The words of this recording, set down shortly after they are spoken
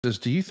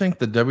Do you think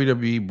the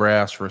WWE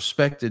brass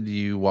respected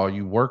you while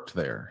you worked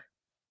there?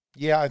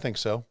 Yeah, I think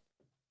so.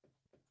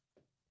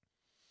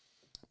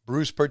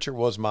 Bruce Pritchard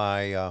was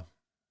my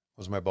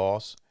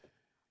boss,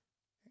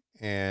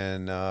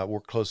 and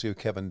worked closely with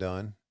Kevin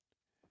Dunn.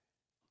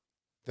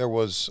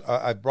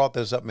 I've brought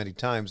this up many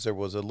times. There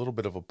was a little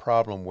bit of a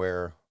problem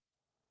where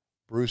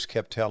Bruce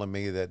kept telling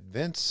me that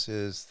Vince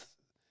is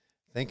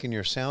thinking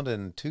you're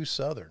sounding too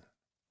Southern.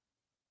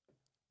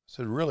 I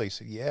said, really? He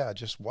said, yeah,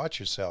 just watch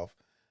yourself,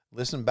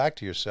 listen back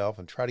to yourself,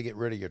 and try to get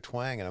rid of your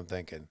twang. And I'm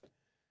thinking,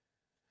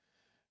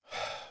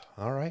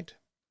 all right.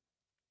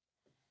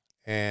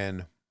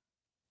 And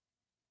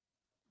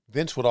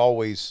Vince would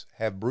always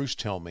have Bruce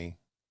tell me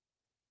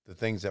the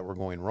things that were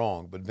going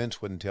wrong, but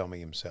Vince wouldn't tell me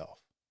himself.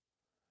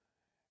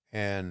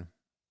 And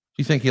Do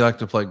you think he liked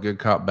to play good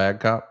cop, bad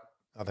cop?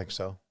 I think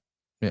so.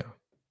 Yeah.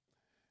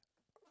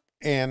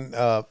 And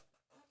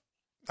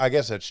I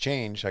guess that's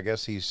changed. I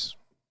guess he's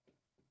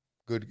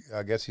good.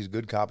 I guess he's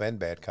good cop and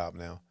bad cop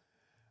now,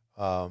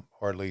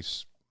 or at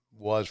least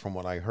was from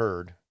what I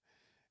heard.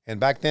 And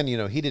back then,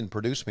 he didn't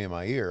produce me in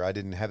my ear. I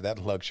didn't have that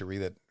luxury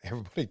that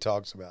everybody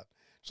talks about.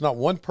 There's not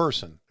one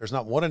person, there's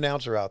not one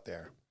announcer out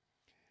there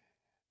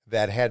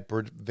that had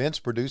Vince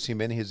produce him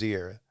in his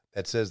ear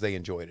that says they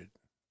enjoyed it.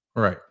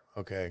 Right.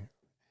 Okay.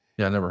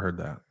 Yeah, I never heard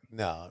that.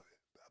 No,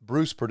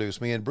 Bruce produced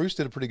me, and Bruce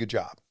did a pretty good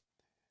job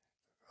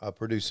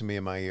producing me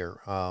in my ear.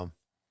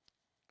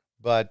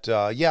 But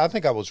yeah, I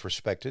think I was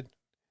respected.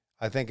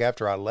 I think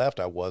after I left,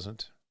 I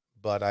wasn't.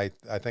 But I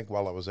think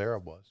while I was there, I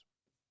was.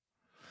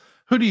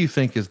 Who do you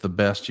think is the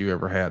best you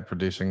ever had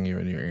producing you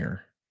in your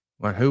ear?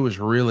 Like, who was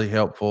really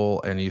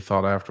helpful and you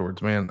thought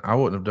afterwards, man, I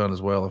wouldn't have done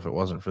as well if it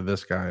wasn't for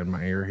this guy in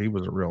my ear. He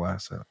was a real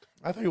asset.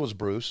 I think it was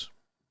Bruce,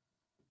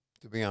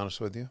 to be honest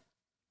with you.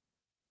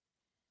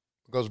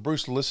 Because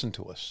Bruce listened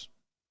to us.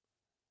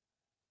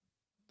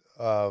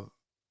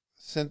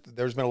 Since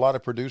there's been a lot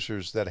of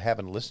producers that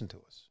haven't listened to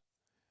us.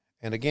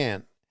 And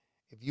again,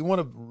 if you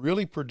want to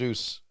really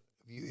produce,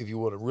 if you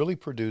want to really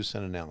produce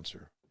an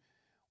announcer,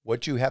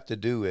 what you have to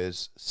do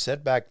is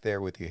sit back there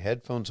with your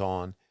headphones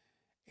on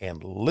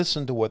and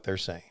listen to what they're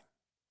saying.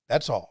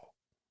 That's all.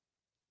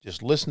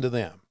 Just listen to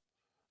them.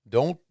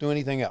 Don't do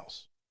anything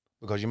else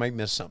because you might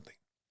miss something.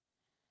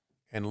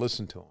 And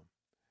listen to them.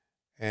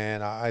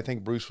 And I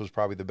think Bruce was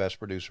probably the best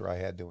producer I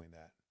had doing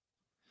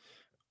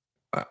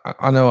that.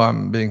 I know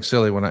I'm being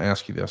silly when I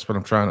ask you this, but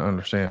I'm trying to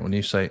understand. When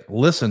you say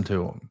listen to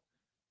them,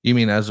 you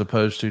mean as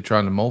opposed to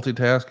trying to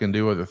multitask and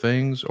do other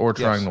things, or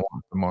trying to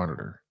watch the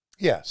monitor?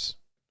 Yes.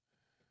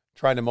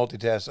 Trying to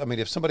multitask. I mean,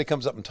 if somebody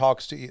comes up and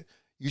talks to you,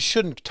 you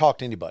shouldn't talk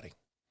to anybody.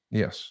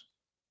 Yes.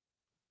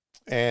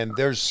 And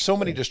there's so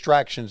many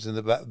distractions in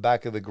the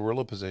back of the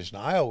gorilla position.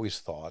 I always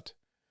thought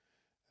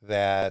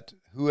that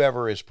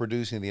whoever is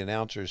producing the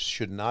announcers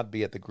should not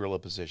be at the gorilla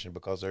position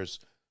because there's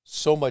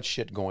so much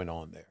shit going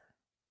on there.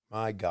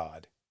 My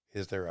God,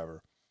 is there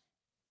ever?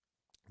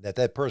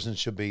 That person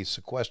should be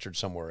sequestered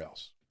somewhere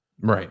else.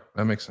 Right.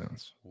 That makes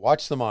sense.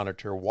 Watch the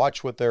monitor,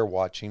 watch what they're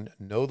watching,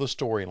 know the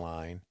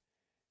storyline,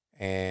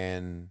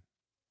 and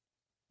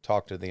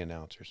talk to the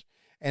announcers.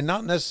 And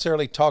not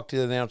necessarily talk to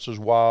the announcers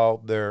while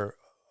they're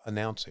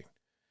announcing.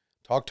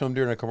 Talk to them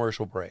during a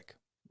commercial break.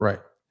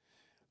 Right.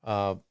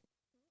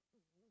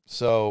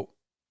 So.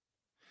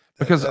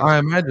 Because I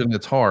imagine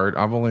it's hard.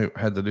 I've only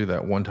had to do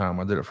that one time.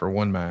 I did it for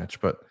one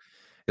match, but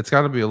it's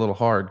got to be a little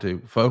hard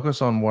to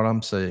focus on what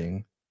I'm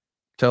saying,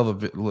 tell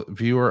the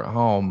viewer at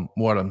home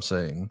what I'm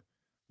saying,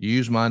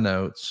 use my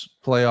notes,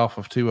 play off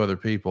of two other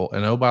people,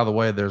 and oh, by the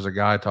way, there's a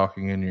guy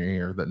talking in your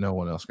ear that no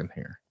one else can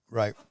hear.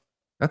 Right.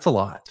 That's a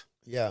lot.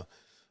 Yeah.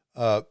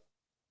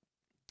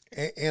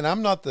 And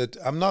I'm not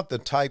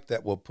the type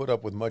that will put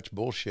up with much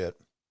bullshit.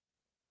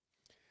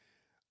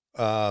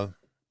 Give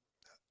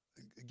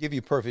you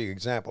a perfect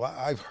example.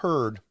 I've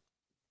heard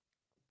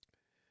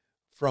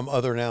from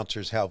other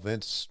announcers how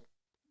Vince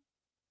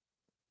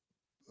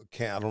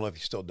I don't know if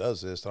he still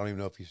does this. I don't even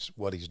know if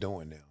what he's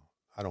doing now.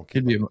 I don't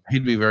care.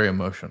 He'd be very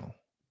emotional.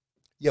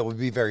 Yeah, would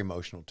be very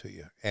emotional to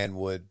you and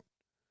would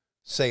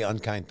say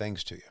unkind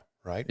things to you,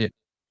 right? Yeah.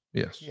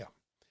 Yes. Yeah.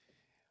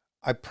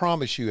 I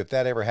promise you, if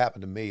that ever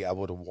happened to me, I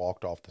would have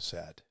walked off the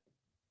set.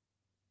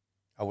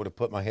 I would have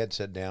put my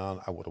headset down.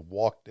 I would have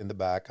walked in the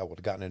back. I would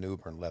have gotten an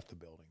Uber and left the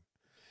building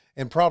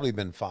and probably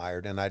been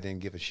fired, and I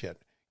didn't give a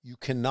shit. You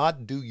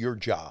cannot do your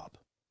job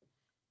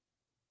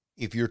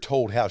if you're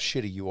told how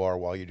shitty you are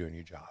while you're doing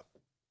your job.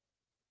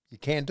 You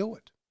can't do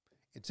it.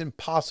 It's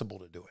impossible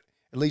to do it.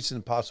 At least it's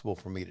impossible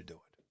for me to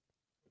do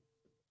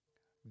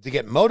it. To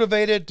get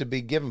motivated, to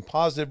be given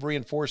positive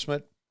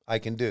reinforcement, I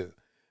can do.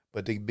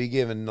 But to be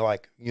given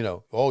like,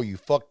 oh, you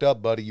fucked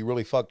up, buddy. You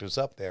really fucked us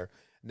up there.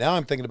 Now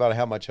I'm thinking about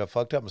how much I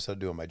fucked up instead of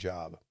doing my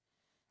job.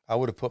 I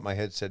would have put my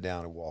headset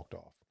down and walked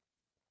off.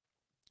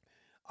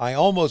 I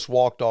almost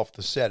walked off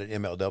the set at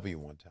MLW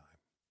one time.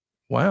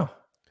 Wow.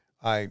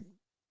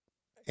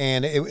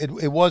 And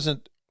it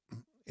wasn't.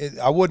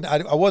 I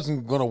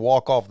wasn't going to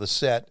walk off the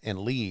set and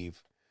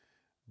leave,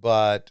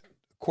 but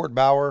Court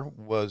Bauer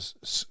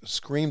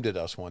screamed at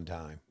us one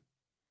time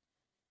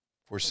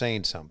for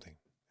saying something,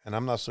 and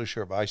I'm not so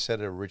sure if I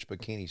said it or Rich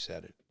Bikini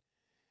said it.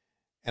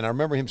 And I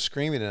remember him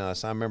screaming at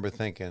us. I remember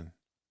thinking,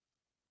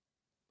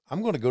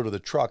 I'm going to go to the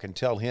truck and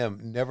tell him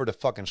never to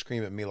fucking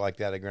scream at me like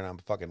that again. I'm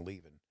fucking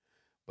leaving.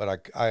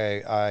 But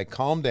I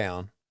calmed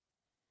down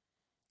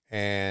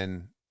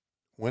and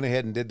went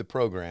ahead and did the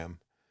program.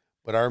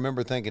 But I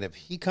remember thinking, if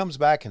he comes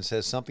back and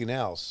says something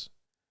else,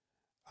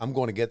 I'm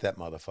going to get that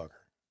motherfucker.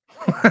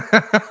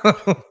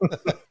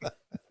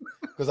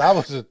 Because I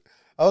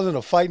was in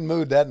a fighting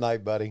mood that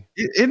night, buddy.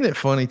 Isn't it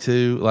funny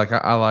too? Like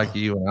I like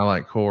you and I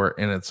like Court,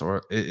 and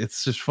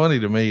it's just funny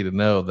to me to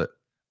know that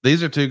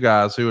these are two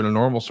guys who, in a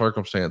normal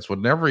circumstance, would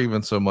never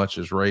even so much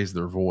as raise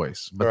their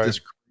voice. But Right.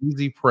 this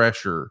crazy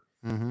pressure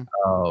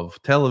of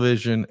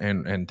television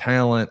and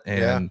talent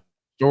and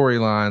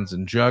storylines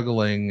and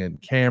juggling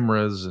and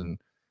cameras, and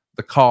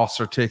the costs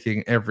are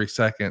ticking every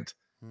second.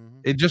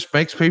 It just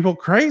makes people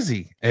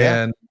crazy.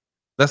 Yeah. And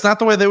that's not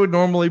the way they would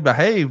normally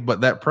behave,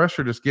 but that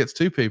pressure just gets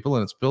to people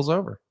and it spills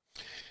over.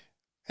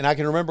 And I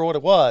can remember what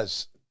it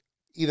was.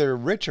 Either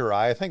Rich or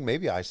I think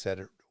maybe I said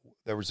it.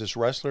 There was this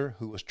wrestler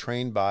who was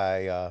trained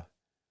by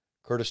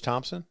Curtis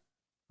Thompson.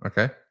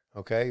 Okay.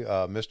 Okay. It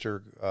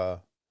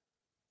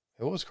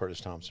was Curtis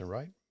Thompson,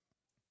 right?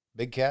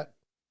 Big Cat.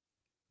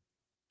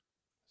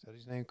 Is that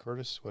his name?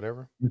 Curtis,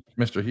 whatever.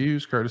 Mr.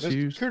 Hughes, Curtis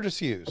Hughes. Curtis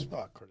Hughes.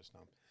 Fuck, Curtis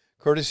Thompson.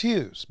 Curtis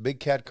Hughes. Big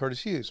Cat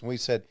Curtis Hughes. And we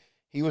said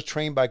he was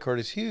trained by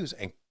Curtis Hughes,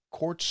 and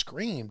Court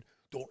screamed,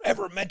 "Don't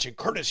ever mention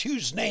Curtis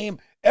Hughes' name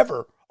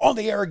ever on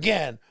the air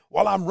again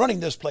while I'm running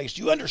this place.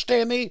 Do you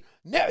understand me?"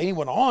 And he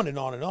went on and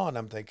on and on.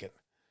 I'm thinking,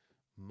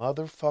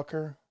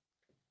 motherfucker,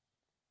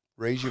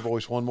 raise your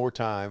voice one more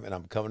time and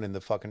I'm coming in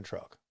the fucking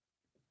truck.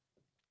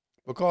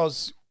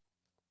 Because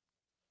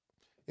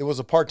it was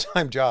a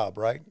part-time job,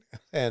 right?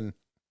 And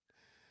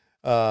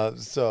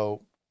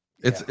so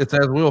it's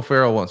as Will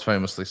Ferrell once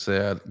famously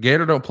said,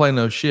 Gator don't play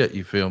no shit,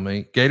 you feel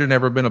me? Gator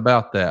never been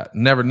about that.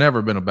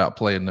 Never been about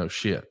playing no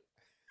shit.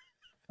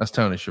 That's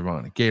Tony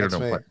Schiavone. Gator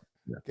don't play.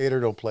 Yeah. Gator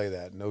don't play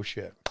that. No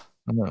shit.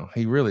 No,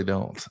 he really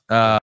don't.